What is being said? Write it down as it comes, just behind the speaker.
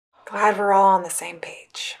Glad we're all on the same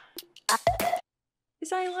page.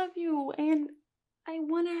 Because I love you and I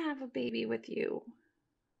want to have a baby with you.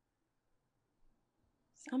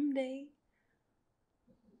 Someday.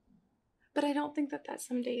 But I don't think that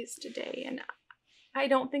someday is today. And I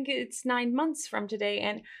don't think it's 9 months from today.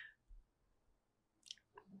 And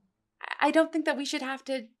I don't think that we should have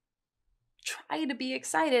to try to be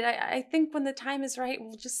excited. I think when the time is right,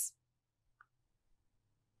 we'll just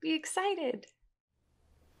be excited.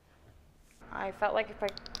 I felt like if I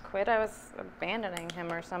quit, I was abandoning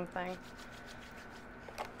him or something.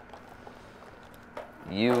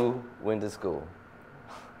 You went to school.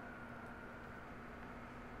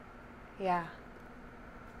 Yeah.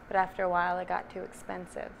 But after a while, it got too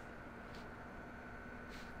expensive.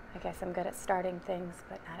 I guess I'm good at starting things,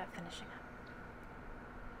 but not at finishing them.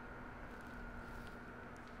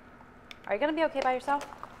 Are you gonna be okay by yourself?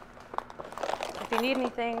 If you need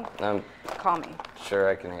anything, call me. Sure,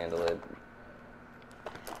 I can handle it.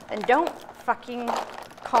 And don't fucking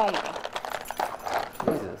call me.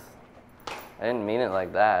 Jesus. I didn't mean it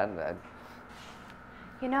like that.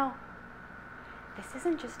 You know, this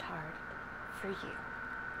isn't just hard for you.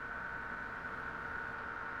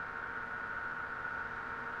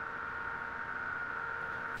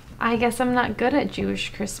 I guess I'm not good at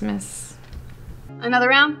Jewish Christmas. Another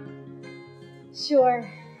round? Sure.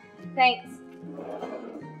 Thanks.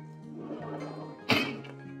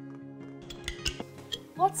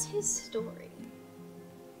 What's his story?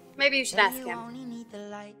 Maybe you should ask him.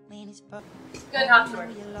 Good talk to her.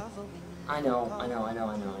 I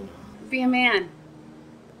know. Be a man.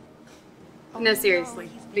 No, seriously,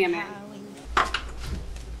 be a man.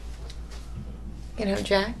 You know,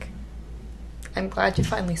 Jack, I'm glad you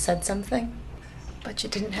finally said something, but you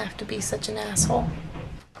didn't have to be such an asshole.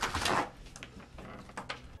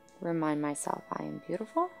 Remind myself I am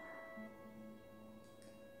beautiful.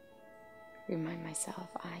 Remind myself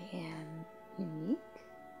I am unique.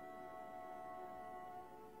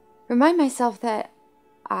 Remind myself that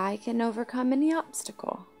I can overcome any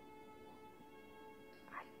obstacle.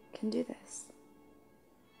 I can do this.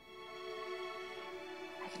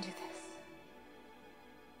 I can do this.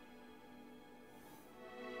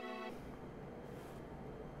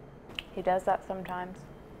 He does that sometimes.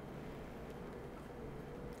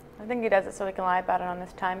 I think he does it so he can lie about it on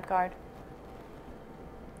this time card.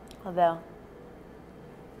 Although,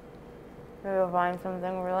 if he'll find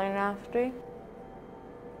something really nasty,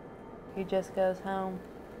 he just goes home.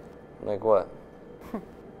 Like what?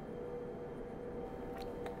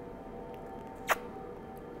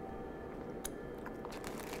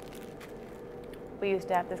 We used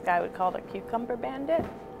to have this guy we called a cucumber bandit.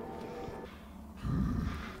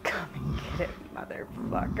 Come and get it,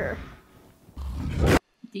 motherfucker.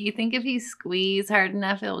 Do you think if you squeeze hard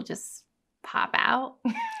enough, it'll just pop out?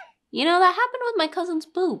 You know, that happened with my cousin's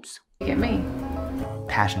boobs. Look at me.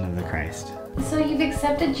 Passion of the Christ. So you've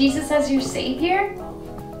accepted Jesus as your savior?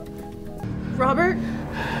 Robert?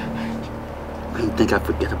 I didn't think I'd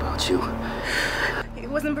forget about you. It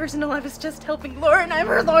wasn't personal, I was just helping Laura and I'm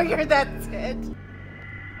her lawyer, that's it.